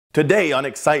Today on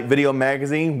eXite Video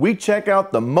Magazine, we check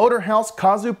out the Motorhouse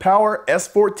Kazu Power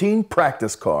S14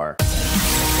 practice car.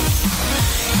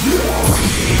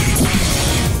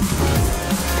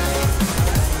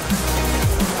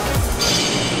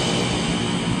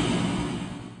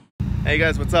 Hey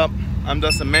guys, what's up? I'm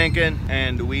Dustin Mankin,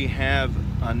 and we have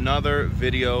another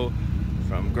video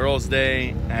from Girls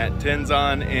Day at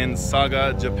Tenzan in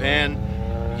Saga, Japan.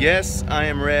 Yes, I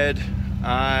am red.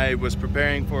 I was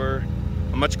preparing for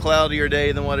a much cloudier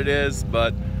day than what it is,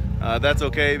 but that's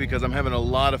okay because I'm having a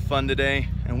lot of fun today,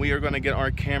 and we are going to get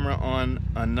our camera on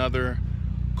another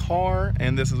car,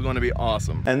 and this is going to be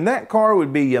awesome. And that car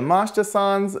would be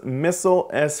Yamashita-san's Missile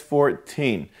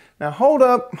S14. Now hold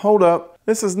up.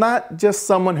 This is not just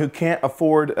someone who can't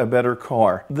afford a better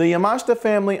car. The Yamashita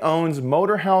family owns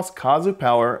Motorhouse Kazu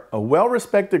Power, a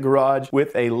well-respected garage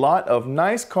with a lot of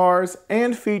nice cars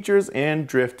and features in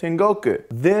Drift Tengoku.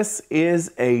 This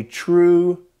is a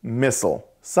true missile,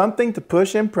 something to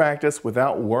push in practice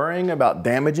without worrying about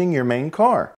damaging your main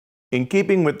car. In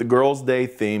keeping with the Girls' Day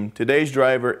theme, today's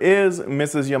driver is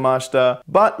Mrs. Yamashita,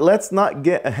 but let's not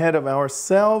get ahead of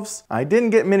ourselves. I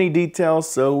didn't get many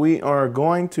details, so we are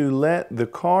going to let the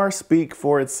car speak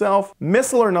for itself.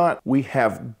 Missile or not, we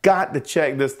have got to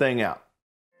check this thing out.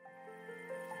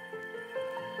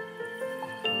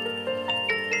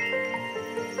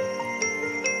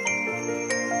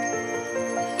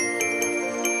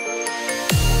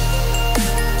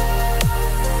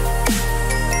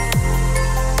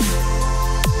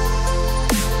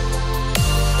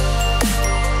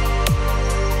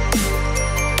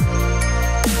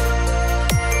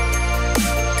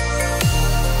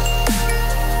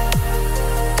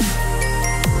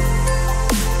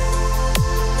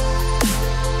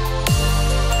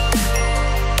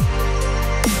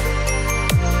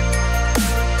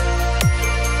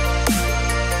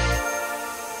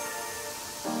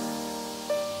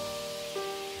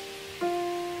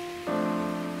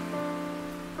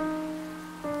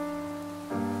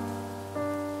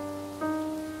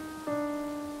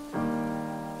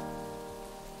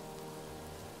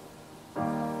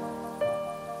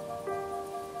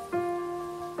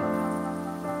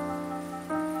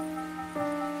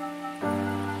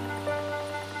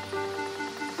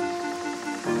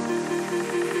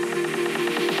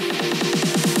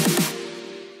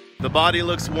 The body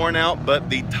looks worn out, but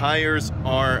the tires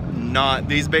are not.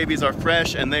 These babies are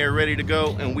fresh and they are ready to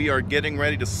go, and we are getting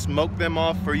ready to smoke them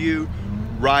off for you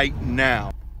right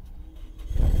now.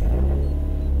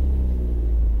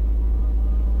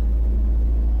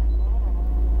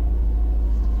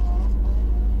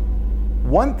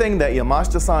 One thing that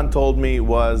Yamashita-san told me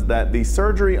was that the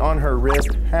surgery on her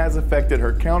wrist has affected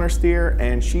her countersteer,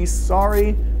 and she's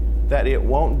sorry that it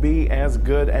won't be as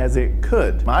good as it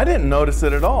could. I didn't notice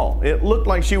it at all. It looked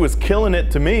like she was killing it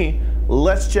to me.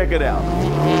 Let's check it out.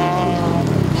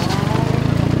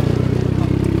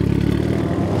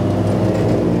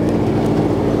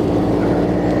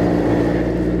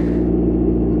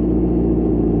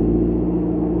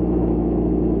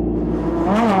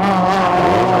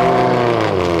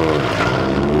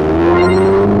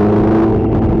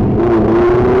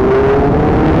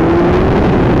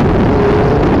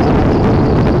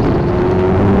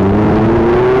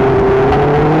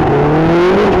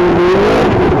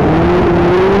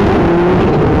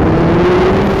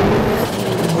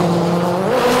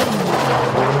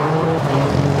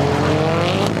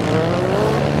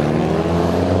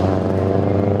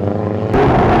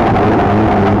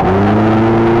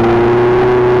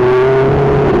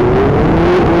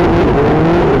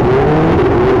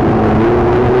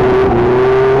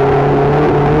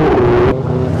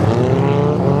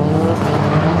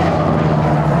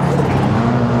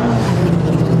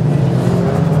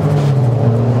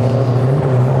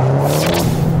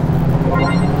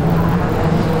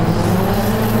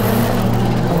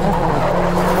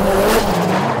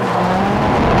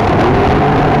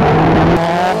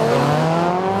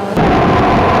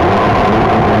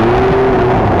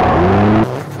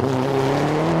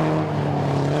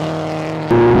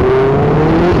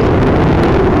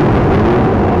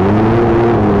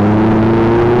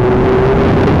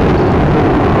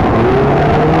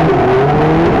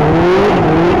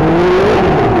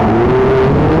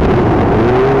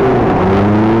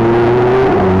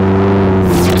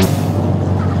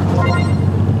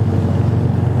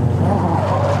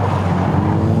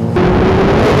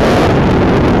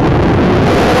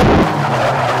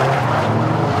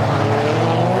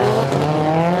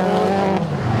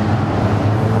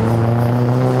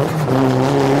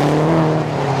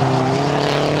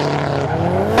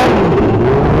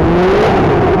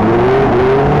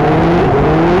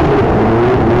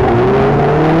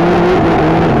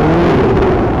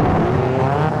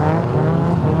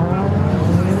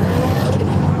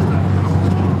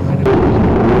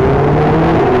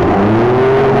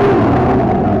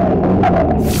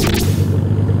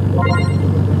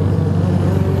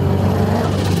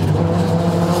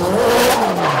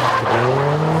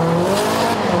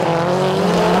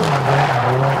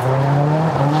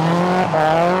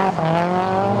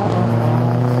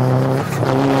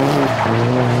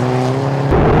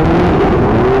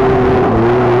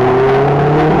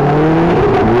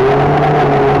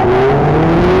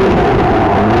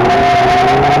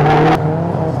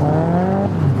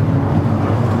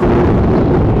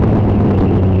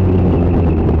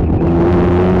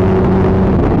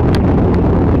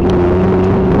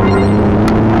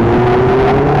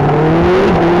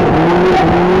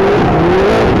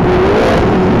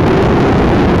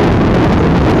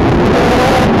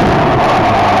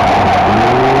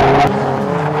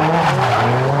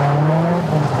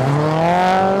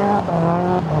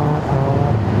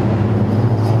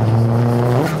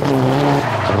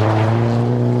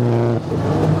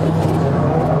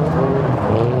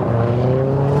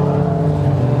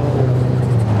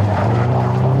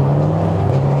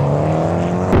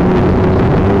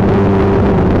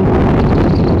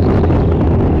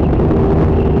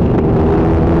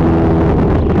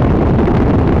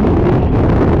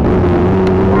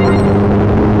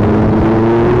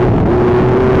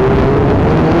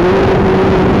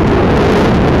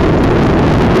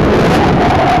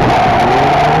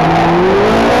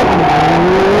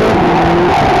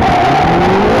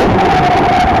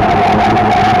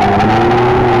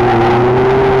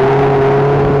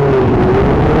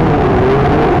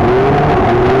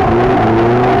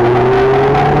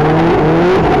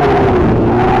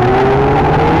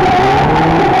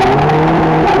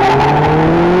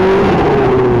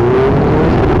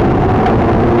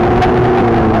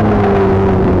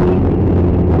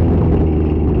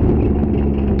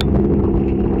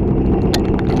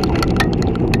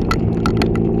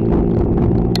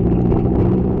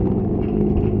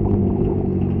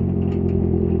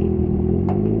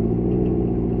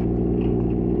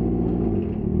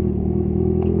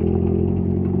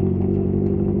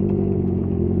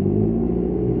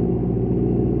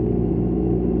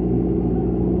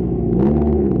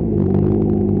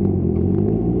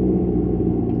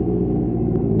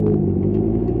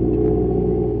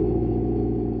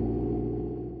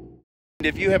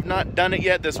 If you have not done it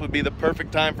yet, this would be the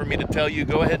perfect time for me to tell you,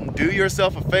 go ahead and do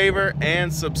yourself a favor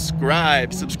and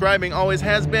subscribe. Subscribing always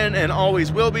has been and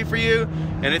always will be for you,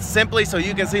 and it's simply so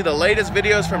you can see the latest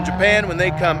videos from Japan when they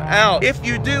come out. If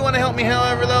you do want to help me,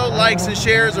 however, though, likes and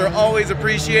shares are always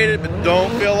appreciated, but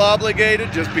don't feel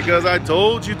obligated just because I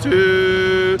told you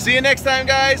to. See you next time,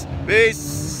 guys.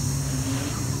 Peace.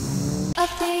 Of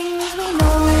things we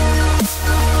know.